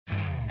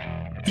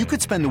You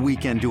could spend the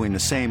weekend doing the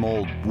same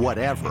old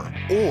whatever,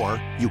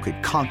 or you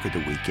could conquer the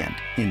weekend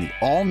in the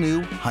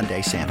all-new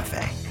Hyundai Santa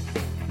Fe.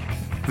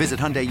 Visit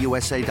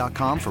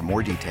HyundaiUSA.com for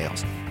more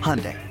details.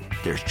 Hyundai,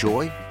 there's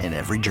joy in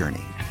every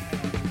journey.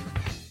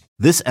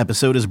 This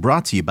episode is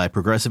brought to you by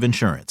Progressive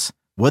Insurance.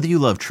 Whether you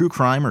love true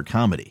crime or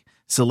comedy,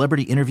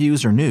 celebrity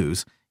interviews or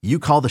news, you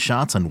call the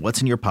shots on what's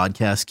in your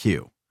podcast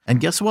queue. And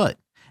guess what?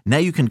 Now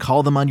you can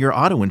call them on your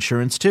auto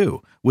insurance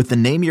too with the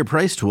Name Your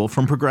Price tool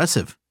from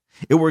Progressive.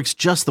 It works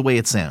just the way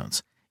it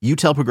sounds. You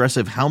tell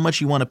Progressive how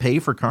much you want to pay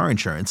for car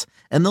insurance,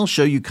 and they'll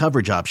show you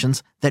coverage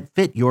options that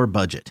fit your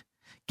budget.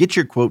 Get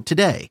your quote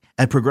today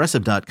at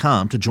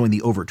Progressive.com to join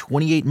the over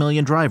 28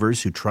 million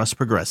drivers who trust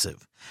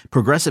Progressive.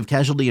 Progressive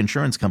Casualty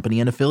Insurance Company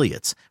and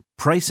Affiliates.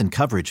 Price and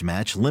coverage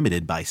match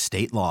limited by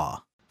state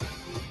law.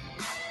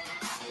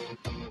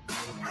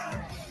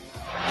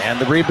 And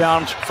the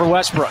rebound for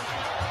Westbrook.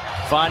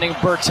 Finding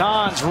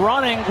Bertans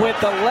running with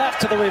the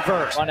left to the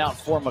reverse. Run out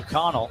for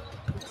McConnell.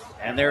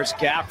 And there's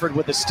Gafford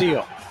with the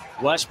steal.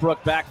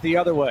 Westbrook back the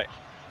other way.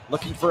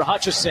 Looking for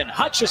Hutchison.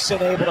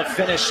 Hutchison able to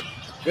finish.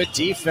 Good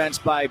defense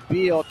by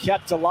Beal.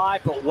 Kept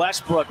alive, but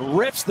Westbrook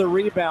rips the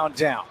rebound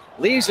down.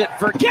 Leaves it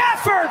for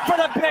Gafford for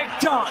the big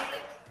dunk.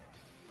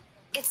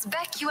 It's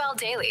BetQL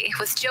Daily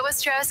with Joe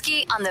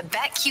Ostrowski on the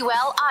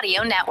BetQL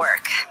Audio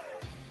Network.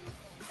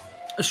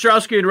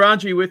 Ostrowski and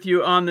Ranji with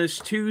you on this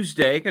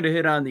Tuesday. Going to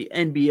hit on the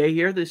NBA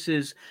here. This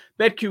is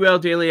BetQL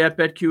Daily at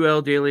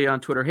BetQL Daily on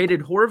Twitter. Hey, did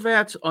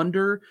Horvat's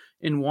under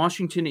in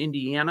Washington,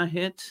 Indiana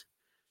hit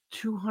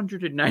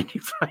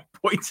 295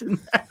 points in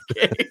that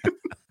game?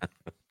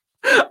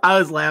 I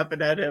was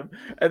laughing at him.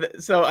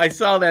 So I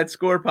saw that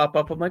score pop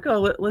up. I'm like,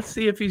 oh, let's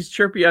see if he's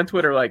chirpy on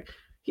Twitter. Like,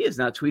 he has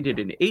not tweeted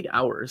in 8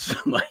 hours.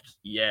 I'm like,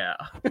 yeah.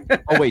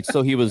 Oh, wait,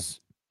 so he was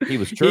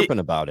chirping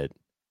about it.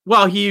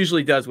 Well, he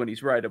usually does when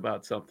he's right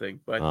about something,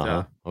 but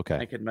okay.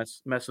 I could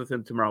mess with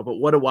him tomorrow. But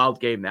what a wild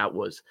game that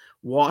was.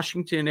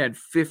 Washington had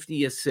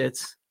 50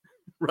 assists.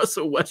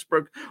 Russell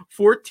Westbrook,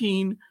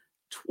 14,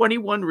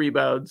 21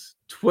 rebounds,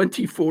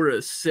 24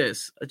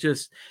 assists.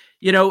 Just,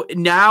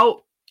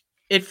 now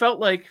it felt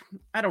like,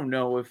 I don't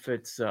know if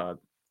it's,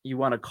 you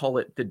want to call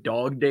it the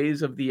dog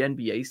days of the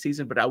NBA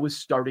season, but I was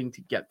starting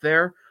to get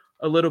there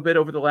a little bit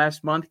over the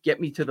last month,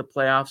 get me to the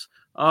playoffs.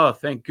 Oh,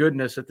 thank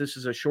goodness that this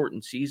is a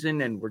shortened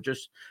season and we're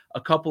just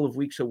a couple of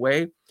weeks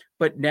away.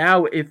 But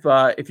now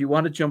if you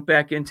want to jump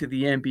back into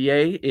the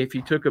NBA, if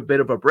you took a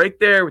bit of a break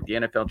there with the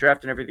NFL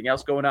draft and everything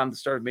else going on at the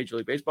start of Major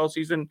League Baseball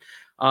season,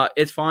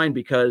 it's fine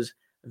because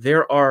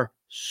there are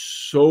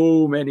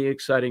so many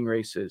exciting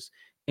races.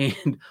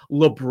 And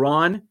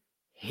LeBron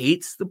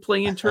hates the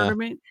play-in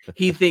tournament.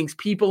 He thinks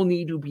people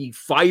need to be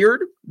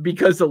fired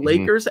because the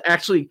Lakers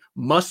actually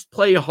must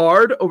play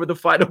hard over the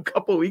final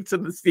couple weeks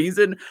of the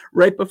season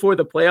right before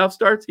the playoff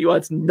starts. He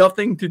wants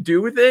nothing to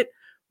do with it,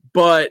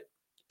 but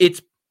it's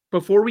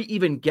before we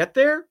even get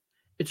there,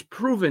 it's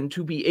proven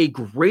to be a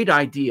great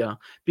idea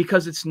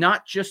because it's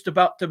not just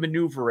about the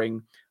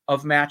maneuvering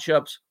of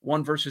matchups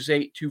 1 versus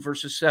 8, 2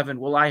 versus 7.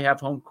 Will I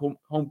have home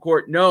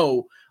court?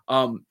 No.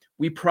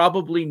 We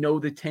probably know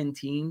the 10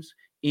 teams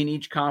in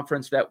each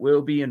conference that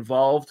will be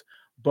involved,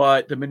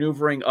 but the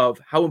maneuvering of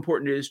how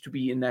important it is to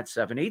be in that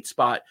 7-8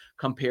 spot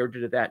compared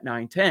to that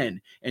 9-10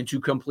 and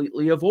to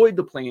completely avoid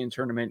the play-in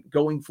tournament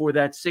going for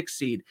that 6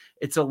 seed.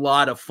 It's a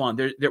lot of fun.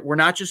 We're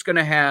not just going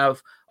to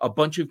have a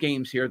bunch of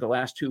games here the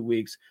last 2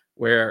 weeks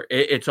where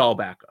it's all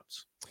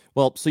backups.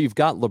 Well, so you've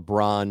got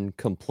LeBron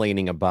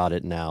complaining about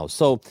it now.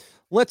 So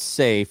let's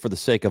say, for the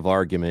sake of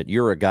argument,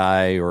 you're a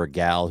guy or a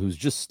gal who's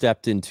just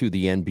stepped into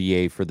the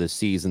NBA for this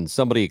season.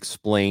 Somebody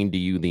explained to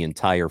you the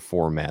entire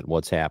format,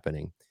 what's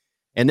happening.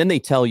 And then they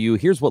tell you,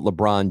 here's what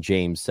LeBron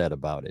James said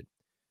about it.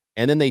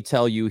 And then they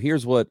tell you,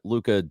 here's what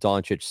Luka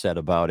Doncic said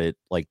about it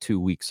like 2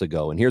 weeks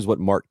ago. And here's what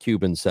Mark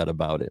Cuban said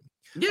about it.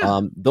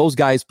 Yeah. Those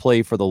guys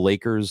play for the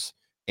Lakers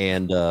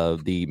and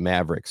the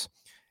Mavericks.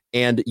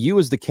 And you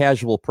as the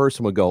casual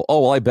person would go,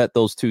 oh, well, I bet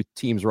those two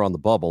teams are on the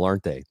bubble,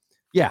 aren't they?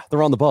 Yeah,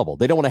 they're on the bubble.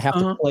 They don't want to have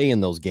to play in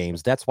those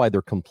games. That's why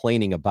they're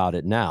complaining about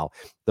it now.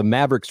 The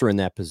Mavericks are in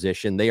that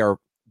position.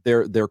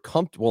 They're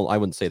comfortable. I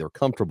wouldn't say they're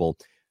comfortable,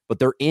 but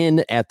they're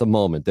in at the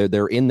moment.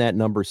 They're in that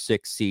number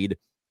 6 seed,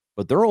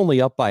 but they're only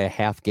up by a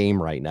half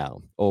game right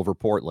now over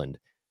Portland.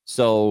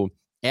 So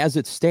as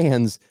it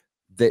stands,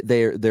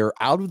 they're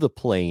out of the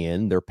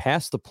play-in. They're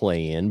past the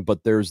play-in,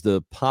 but there's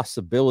the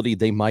possibility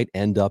they might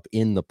end up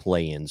in the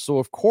play-in. So,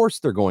 of course,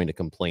 they're going to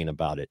complain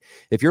about it.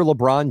 If you're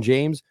LeBron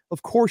James,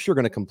 of course you're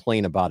going to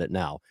complain about it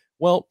now.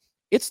 Well,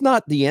 it's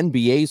not the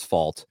NBA's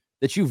fault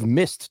that you've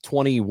missed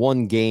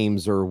 21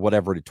 games or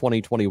whatever,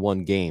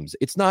 2021 games.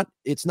 It's not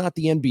the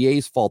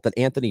NBA's fault that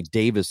Anthony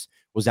Davis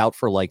was out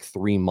for like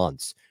 3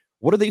 months.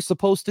 What are they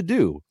supposed to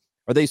do?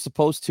 Are they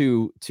supposed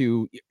to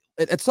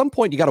at some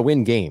point you got to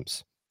win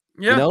games?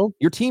 Yeah. You know,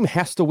 your team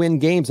has to win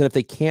games. And if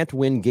they can't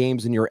win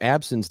games in your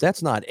absence,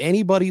 that's not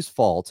anybody's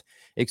fault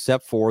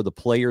except for the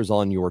players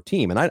on your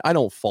team. And I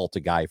don't fault a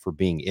guy for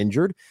being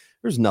injured.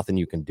 There's nothing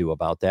you can do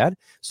about that.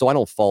 So I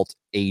don't fault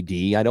AD.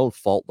 I don't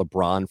fault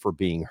LeBron for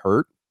being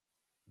hurt.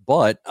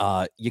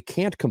 But you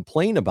can't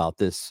complain about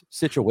this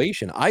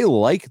situation. I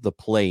like the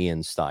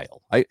play-in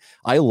style.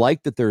 I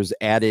like that there's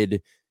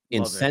added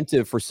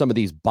incentive for some of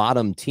these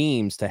bottom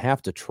teams to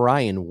have to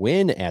try and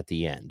win at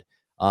the end,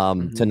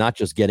 to not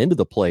just get into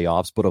the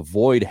playoffs, but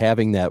avoid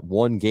having that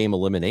one game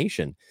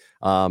elimination.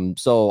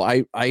 So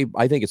I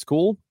think it's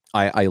cool.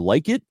 I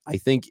like it. I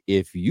think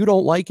if you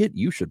don't like it,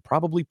 you should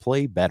probably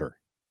play better.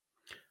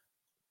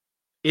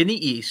 In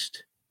the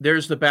East,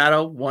 there's the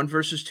battle 1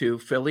 versus 2,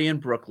 Philly and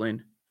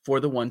Brooklyn for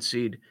the 1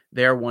 seed.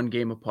 They're 1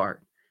 game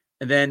apart.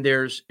 And then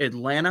there's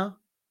Atlanta,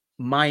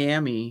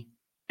 Miami,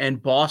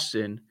 and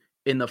Boston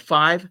in the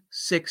 5,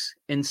 6,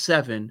 and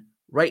 7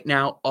 right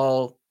now,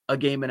 all a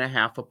game and a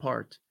half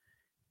apart.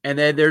 And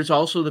then there's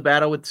also the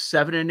battle with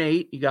 7 and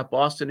 8. You got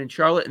Boston and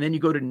Charlotte. And then you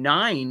go to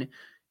 9,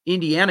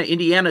 Indiana.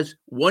 Indiana's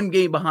 1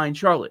 game behind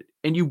Charlotte.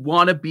 And you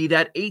want to be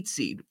that 8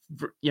 seed.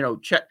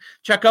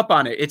 Check up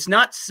on it. It's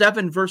not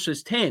 7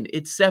 versus 10.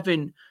 It's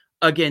 7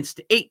 against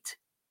 8.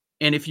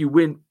 And if you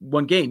win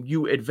 1 game,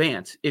 you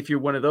advance. If you're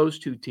one of those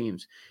 2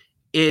 teams,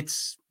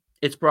 it's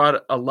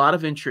brought a lot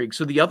of intrigue.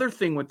 So the other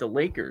thing with the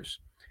Lakers,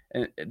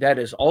 and that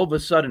has all of a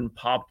sudden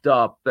popped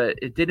up, but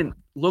it didn't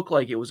look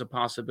like it was a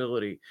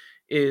possibility,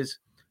 is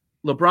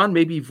LeBron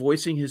may be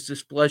voicing his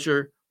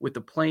displeasure with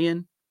the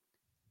play-in.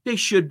 They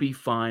should be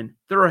fine.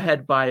 They're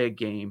ahead by a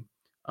game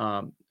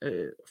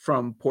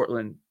from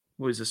Portland,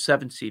 who is a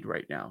 7 seed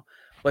right now.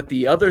 But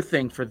the other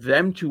thing for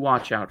them to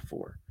watch out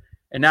for,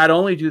 and not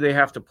only do they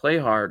have to play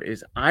hard,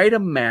 is I'd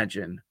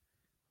imagine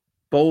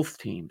both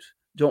teams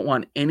don't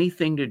want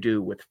anything to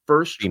do with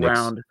first Phoenix.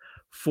 round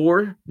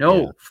 4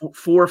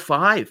 or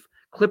 5.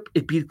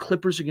 It'd be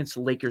Clippers against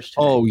the Lakers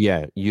today. Oh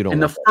yeah, you don't in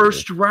the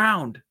first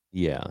round.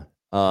 Yeah,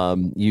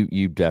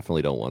 you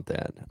definitely don't want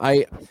that.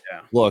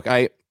 Look,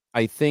 I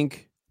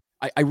think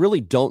I really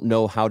don't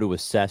know how to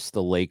assess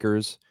the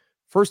Lakers.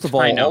 First of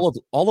all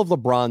of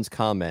LeBron's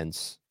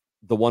comments,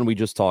 the one we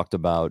just talked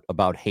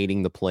about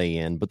hating the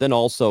play-in, but then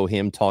also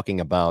him talking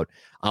about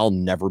I'll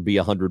never be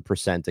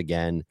 100%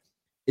 again.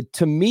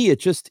 To me,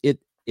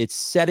 it's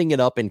setting it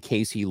up in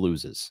case he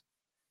loses.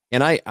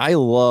 And I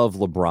love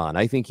LeBron.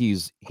 I think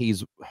he's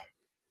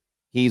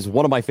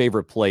one of my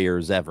favorite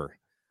players ever.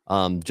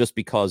 Just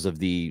because of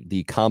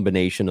the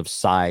combination of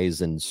size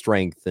and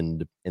strength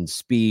and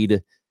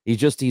speed.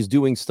 He's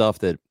doing stuff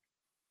that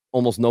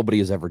almost nobody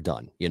has ever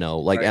done,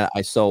 right.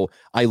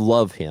 I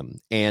love him,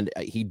 and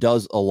he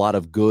does a lot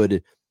of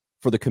good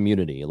for the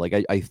community. Like,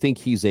 I think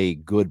he's a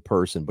good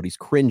person, but he's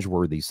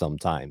cringeworthy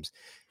sometimes.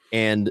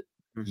 And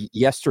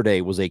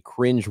yesterday was a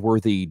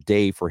cringeworthy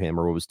day for him,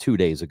 or it was 2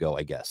 days ago,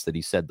 I guess, that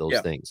he said those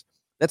things.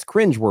 That's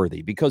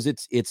cringeworthy because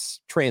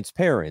it's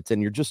transparent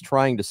and you're just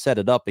trying to set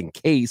it up in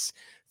case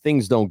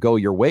things don't go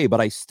your way.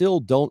 But I still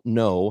don't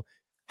know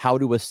how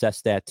to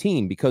assess that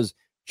team, because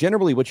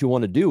generally what you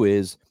want to do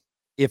is,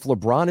 if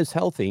LeBron is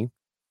healthy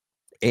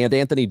and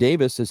Anthony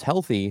Davis is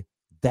healthy,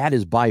 that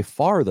is by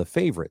far the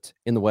favorite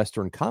in the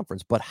Western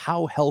Conference. But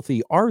how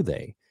healthy are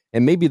they?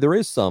 And maybe there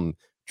is some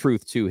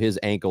truth to his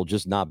ankle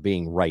just not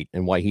being right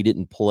and why he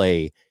didn't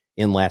play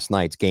in last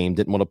night's game,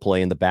 didn't want to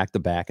play in the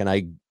back-to-back. And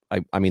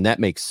I mean, that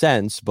makes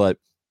sense, but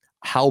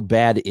how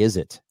bad is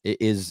it?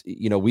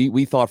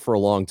 We thought for a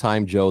long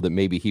time, Joe, that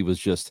maybe he was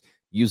just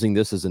using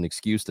this as an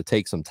excuse to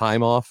take some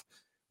time off,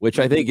 which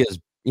I think is,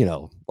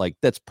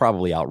 that's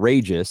probably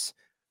outrageous.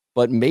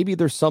 But maybe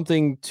there's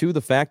something to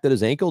the fact that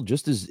his ankle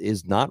just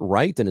is not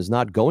right and is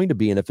not going to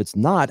be. And if it's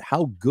not,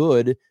 how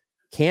good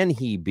can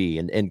he be?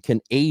 And can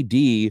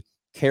AD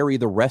carry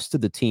the rest of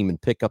the team and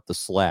pick up the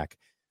slack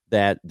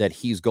that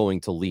he's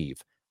going to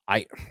leave?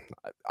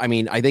 I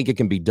mean, I think it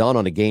can be done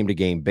on a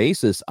game-to-game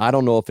basis. I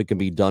don't know if it can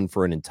be done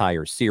for an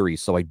entire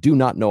series. So I do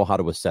not know how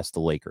to assess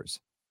the Lakers.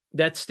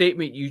 That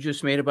statement you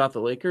just made about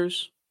the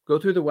Lakers, go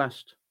through the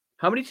West.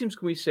 How many teams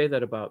can we say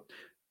that about?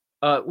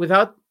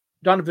 Without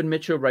Donovan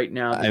Mitchell right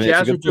now, the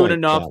Jazz are doing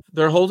enough. Yeah.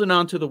 They're holding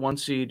on to the 1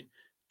 seed.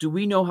 Do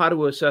we know how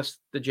to assess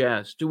the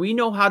Jazz? Do we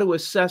know how to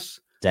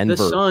assess Denver?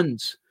 The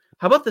Suns?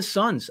 How about the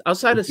Suns?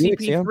 Outside of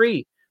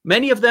CP3,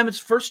 many of them, it's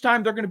first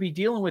time they're going to be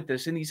dealing with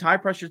this in these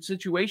high-pressured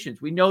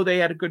situations. We know they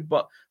had a good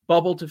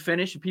bubble to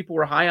finish, and people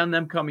were high on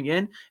them coming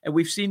in, and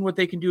we've seen what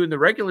they can do in the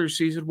regular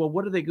season. Well,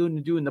 what are they going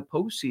to do in the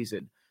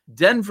postseason?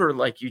 Denver,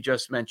 like you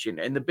just mentioned,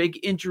 and the big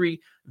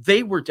injury,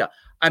 they were down.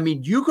 I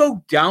mean, you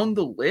go down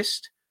the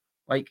list,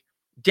 like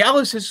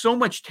Dallas has so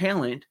much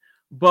talent,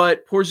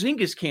 but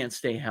Porzingis can't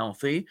stay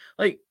healthy.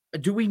 Like,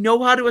 do we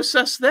know how to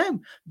assess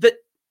them?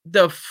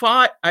 The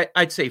 5,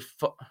 I'd say,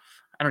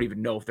 I don't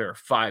even know if there are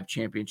 5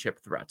 championship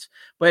threats,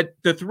 but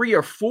the 3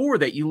 or 4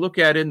 that you look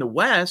at in the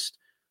West,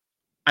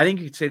 I think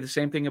you could say the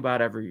same thing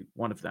about every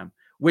one of them,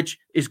 which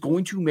is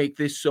going to make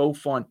this so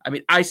fun. I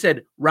mean, I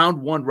said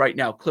round 1 right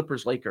now,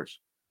 Clippers, Lakers.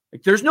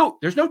 Like, there's no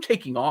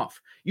taking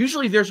off.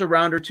 Usually there's a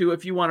round or 2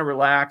 if you want to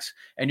relax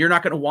and you're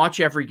not going to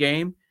watch every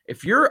game.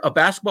 If you're a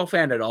basketball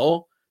fan at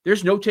all,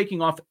 there's no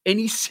taking off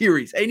any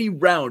series, any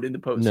round in the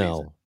postseason.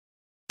 No.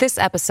 This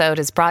episode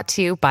is brought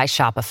to you by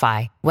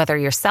Shopify. Whether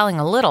you're selling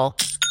a little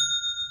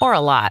or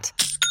a lot,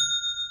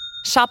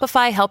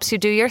 Shopify helps you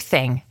do your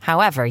thing,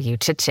 however you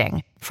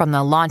cha-ching. From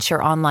the launch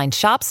your online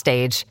shop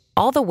stage,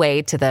 all the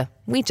way to the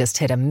we just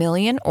hit 1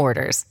 million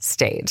orders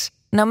stage.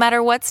 No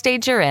matter what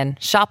stage you're in,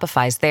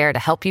 Shopify's there to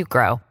help you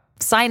grow.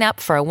 Sign up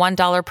for a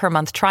 $1 per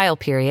month trial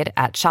period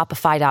at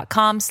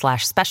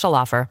shopify.com/special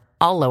offer,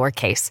 all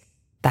lowercase.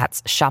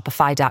 That's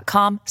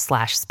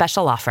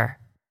shopify.com/special offer.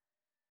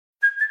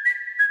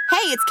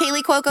 Hey, it's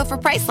Kaylee Cuoco for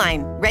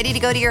Priceline. Ready to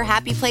go to your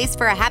happy place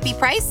for a happy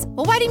price?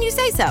 Well, why didn't you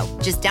say so?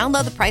 Just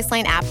download the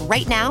Priceline app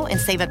right now and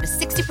save up to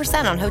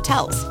 60% on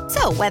hotels.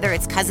 So whether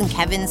it's Cousin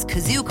Kevin's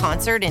Kazoo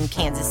Concert in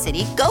Kansas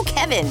City, go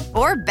Kevin,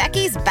 or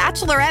Becky's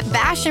Bachelorette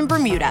Bash in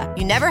Bermuda,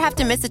 you never have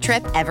to miss a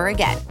trip ever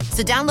again.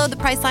 So download the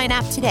Priceline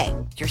app today.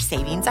 Your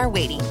savings are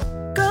waiting.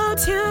 Go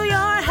to your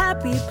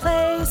happy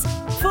place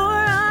for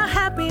a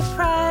happy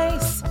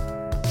price.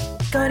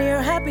 Go to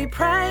your happy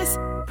price,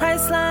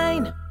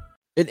 Priceline.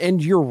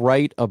 And you're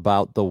right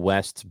about the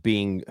West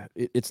being,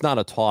 it's not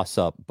a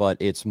toss-up, but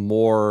it's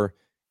more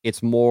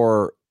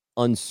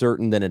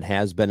uncertain than it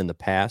has been in the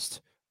past.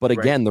 But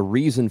again, the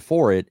reason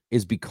for it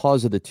is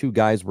because of the two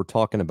guys we're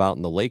talking about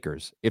in the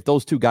Lakers. If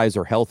those two guys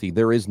are healthy,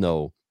 there is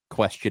no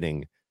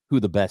questioning who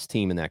the best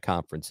team in that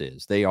conference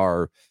is. They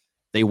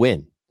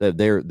win.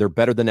 They're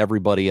better than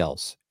everybody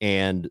else.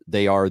 And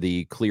they are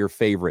the clear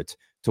favorite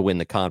to win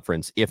the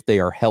conference if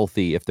they are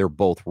healthy, if they're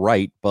both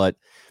right. But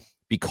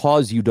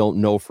because you don't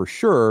know for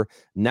sure,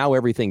 now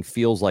everything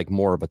feels like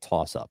more of a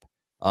toss-up.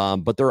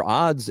 But their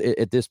odds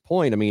at this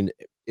point, I mean,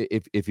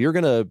 if you're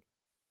gonna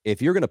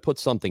put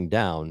something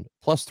down,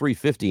 plus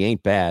 350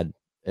 ain't bad.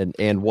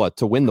 And what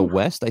to win the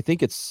West? I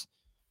think it's.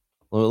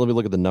 Let me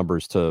look at the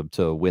numbers to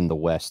win the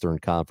Western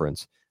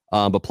Conference.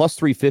 But plus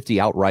 350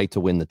 outright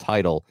to win the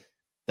title.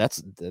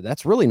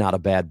 That's really not a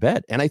bad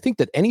bet. And I think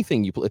that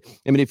anything you play,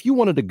 I mean, if you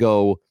wanted to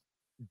go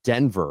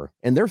Denver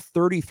and they're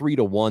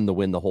 33-1 to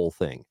win the whole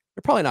thing.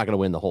 They're probably not going to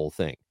win the whole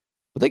thing,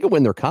 but they could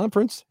win their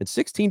conference. It's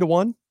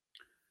 16-1.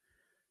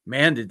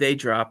 Man, did they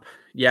drop?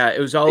 Yeah, it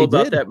was all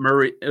about that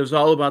Murray. It was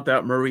all about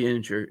that Murray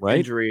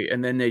injury,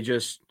 and then they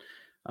just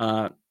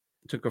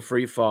took a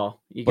free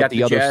fall. You got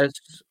the Jazz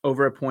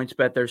over a points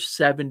bet. They're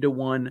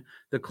 7-1.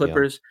 The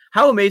Clippers. Yeah.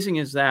 How amazing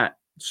is that?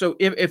 So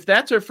if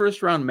that's our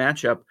first round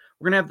matchup,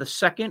 we're gonna have the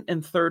second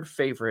and third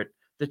favorite,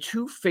 the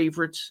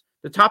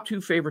top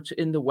two favorites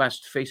in the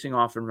West facing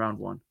off in round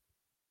one.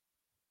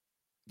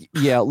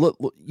 Yeah, look,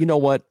 you know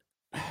what?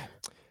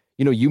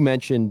 You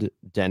mentioned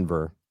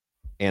Denver,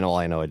 and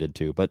I know I did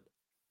too, but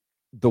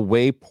the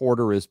way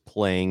Porter is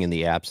playing in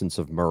the absence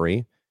of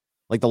Murray,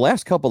 like the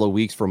last couple of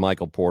weeks for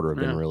Michael Porter have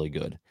been really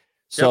good.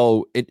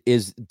 So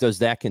does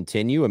that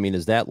continue? I mean,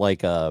 is that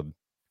like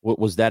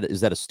is that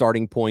a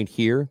starting point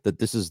here that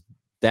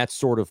that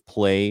sort of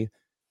play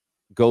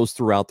goes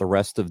throughout the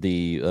rest of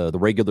the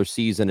regular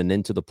season and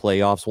into the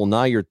playoffs? Well,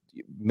 now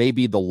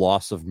maybe the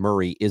loss of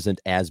Murray isn't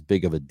as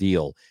big of a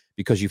deal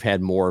because you've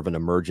had more of an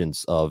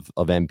emergence of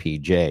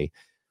MPJ.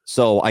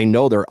 So I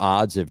know their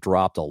odds have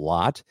dropped a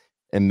lot,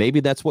 and maybe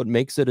that's what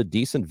makes it a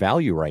decent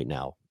value right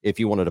now if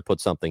you wanted to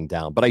put something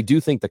down. But I do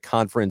think the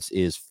conference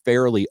is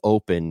fairly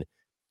open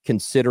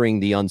considering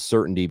the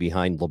uncertainty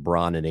behind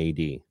LeBron and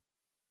AD.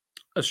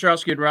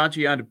 Ostrowski and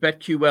Raji on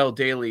BetQL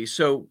Daily.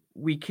 So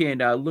we can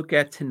look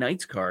at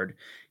tonight's card,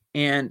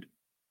 and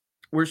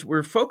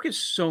we're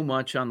focused so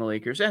much on the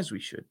Lakers, as we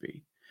should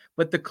be.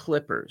 But the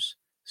Clippers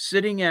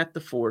sitting at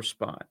the 4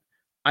 spot,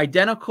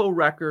 identical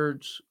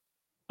records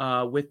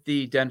with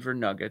the Denver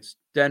Nuggets.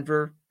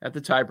 Denver at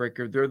the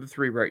tiebreaker. They're the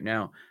 3 right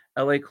now.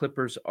 LA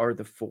Clippers are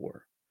the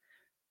 4.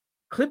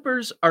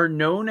 Clippers are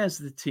known as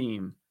the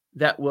team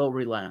that will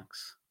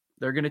relax.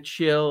 They're going to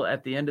chill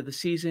at the end of the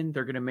season.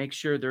 They're going to make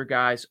sure their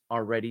guys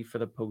are ready for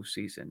the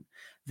postseason.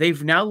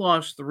 They've now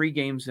lost 3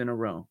 games in a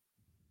row.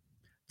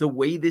 The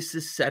way this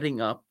is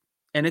setting up,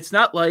 and it's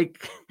not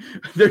like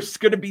there's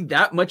going to be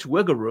that much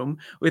wiggle room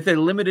with a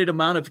limited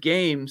amount of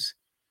games.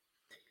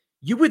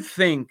 You would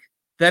think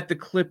that the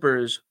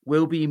Clippers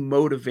will be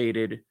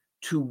motivated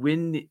to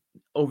win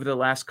over the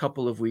last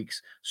couple of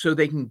weeks so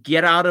they can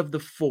get out of the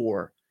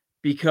 4,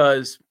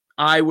 because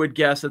I would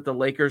guess that the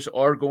Lakers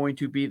are going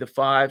to be the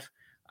 5.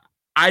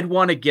 I'd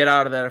want to get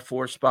out of that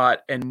 4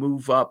 spot and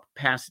move up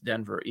past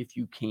Denver if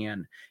you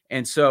can.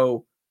 And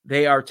so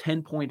they are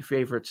 10-point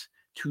favorites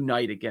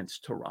tonight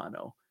against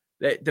Toronto.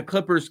 The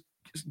Clippers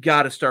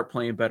got to start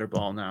playing better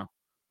ball now.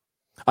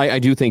 I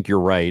do think you're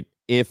right.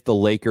 If the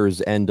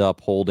Lakers end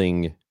up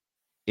holding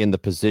in the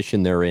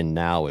position they're in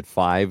now at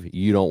 5,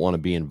 you don't want to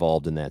be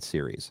involved in that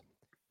series.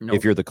 Nope.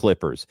 If you're the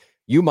Clippers,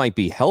 you might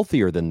be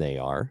healthier than they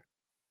are,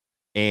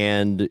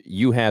 and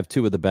you have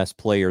 2 of the best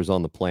players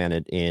on the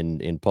planet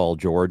in Paul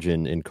George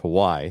and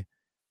Kawhi,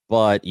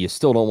 but you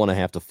still don't want to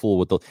have to fool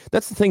with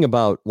that's the thing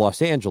about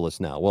Los Angeles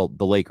now. Well,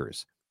 the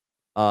Lakers,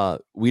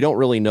 we don't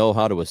really know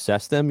how to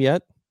assess them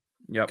yet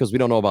because we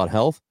don't know about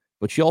health,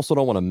 but you also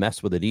don't want to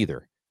mess with it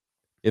either.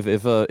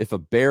 If a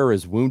bear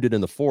is wounded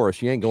in the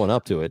forest, you ain't going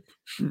up to it.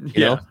 You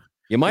know,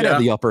 you might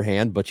have the upper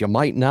hand, but you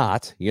might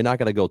not. You're not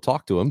going to go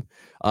talk to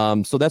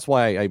him. So that's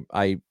why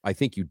I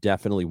think you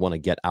definitely want to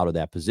get out of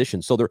that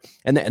position. So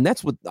and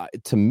that's what,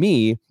 to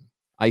me,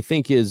 I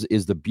think is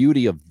the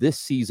beauty of this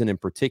season in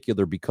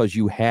particular, because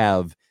you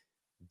have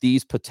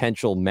these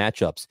potential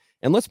matchups.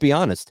 And let's be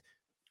honest,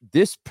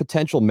 this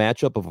potential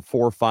matchup of a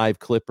 4-5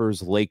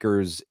 Clippers,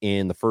 Lakers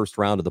in the first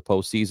round of the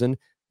postseason,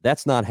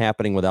 that's not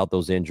happening without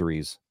those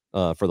injuries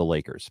for the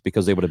Lakers,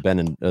 because they would have been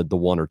in the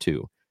 1 or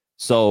 2.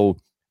 So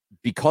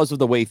because of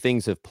the way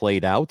things have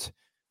played out,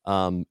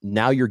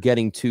 now you're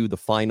getting to the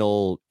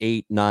final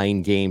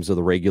 8-9 games of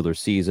the regular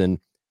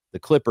season. The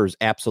Clippers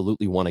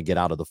absolutely want to get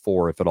out of the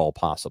 4 if at all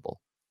possible.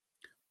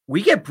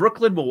 We get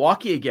Brooklyn,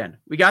 Milwaukee again.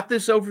 We got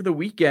this over the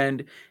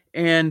weekend,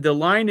 and the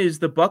line is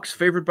the Bucks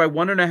favored by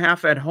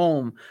 1.5 at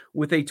home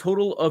with a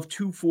total of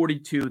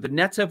 242. The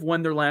Nets have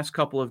won their last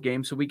couple of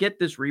games, so we get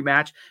this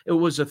rematch. It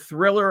was a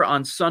thriller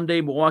on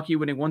Sunday, Milwaukee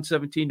winning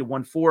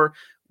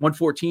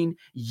 117-114.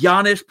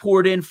 Giannis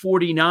poured in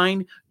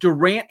 49.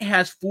 Durant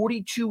has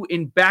 42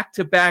 in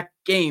back-to-back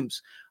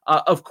games.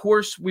 Of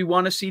course, we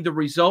want to see the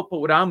result,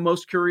 but what I'm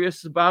most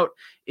curious about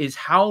is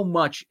how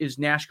much is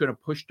Nash going to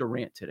push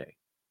Durant today?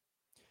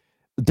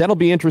 That'll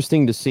be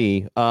interesting to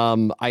see.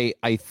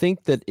 I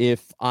think that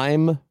if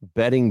I'm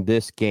betting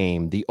this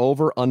game, the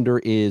over-under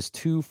is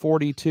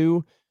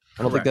 242.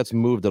 I don't think that's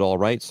moved at all,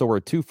 right? So we're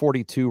at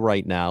 242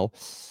 right now.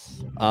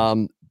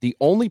 The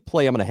only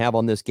play I'm going to have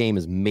on this game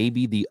is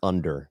maybe the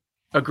under.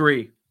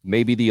 Agree.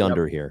 Maybe the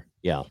under here.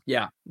 Yeah.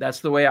 Yeah, that's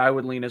the way I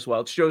would lean as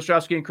well. It's Joe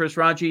Ostrowski and Chris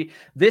Raji.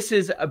 This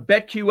is a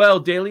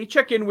BetQL Daily.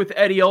 Check in with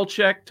Eddie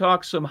Olczyk,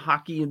 talk some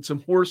hockey and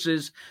some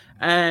horses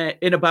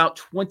in about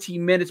 20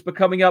 minutes. But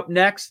coming up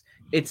next,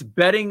 it's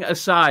Betting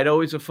Aside,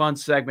 always a fun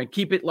segment.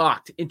 Keep it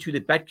locked into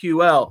the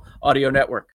BetQL audio network.